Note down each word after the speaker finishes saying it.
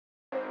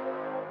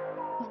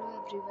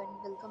everyone,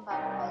 welcome back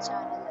to my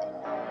channel and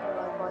now you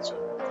are watching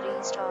a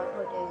 3-star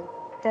hotel.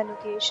 The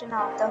location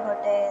of the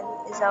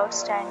hotel is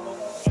outstanding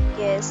and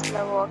guests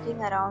love walking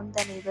around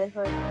the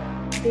neighborhood.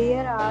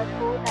 There are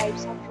 4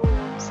 types of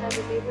rooms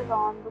available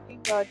on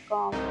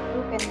booking.com.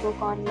 You can book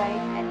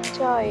online and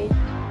enjoy it.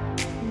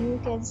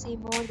 You can see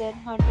more than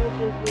 100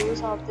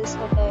 reviews of this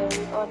hotel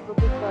on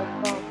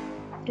booking.com.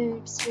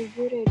 Its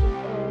review rating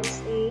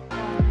is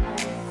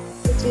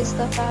 8.9, which is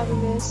the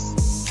fabulous.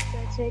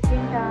 The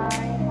check-in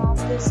time of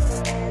this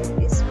hotel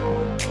is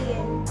 4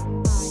 p.m.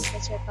 and the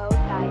checkout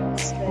time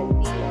is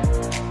 12 p.m.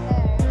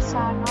 Pets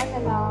are not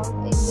allowed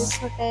in this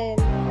hotel.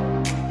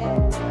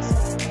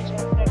 Hotels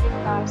major credit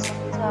cards and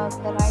reserve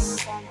the right to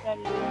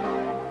temporarily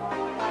hold an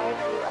amount prior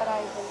to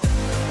arrival.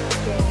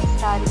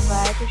 Guests are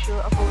required to show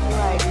a photo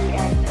ID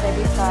and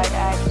credit card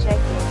at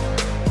check-in.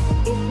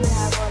 If you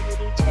have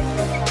already checked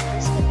in from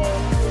this hotel,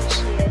 please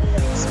share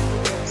your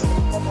experience in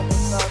the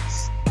comment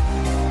box.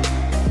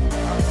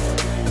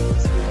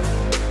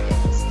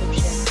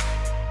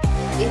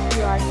 If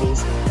you are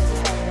facing any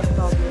kind of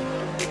problem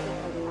in booking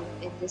a room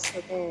in this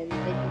hotel,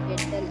 then you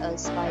can tell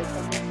us by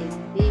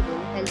commenting. We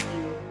will help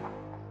you.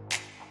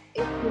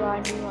 If you are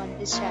new on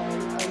this channel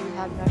or you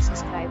have not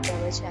subscribed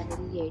our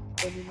channel yet,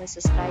 then you must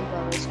subscribe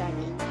our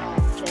channel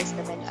and press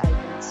the bell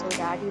icon so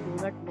that you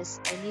do not miss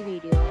any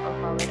video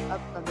of our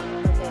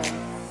upcoming hotel.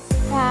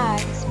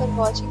 Thanks for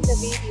watching the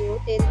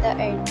video till the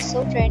end.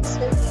 So friends,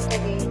 will meet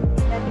again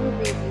in a new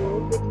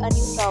video with a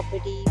new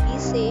property. Be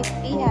safe,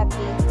 be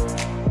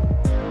happy.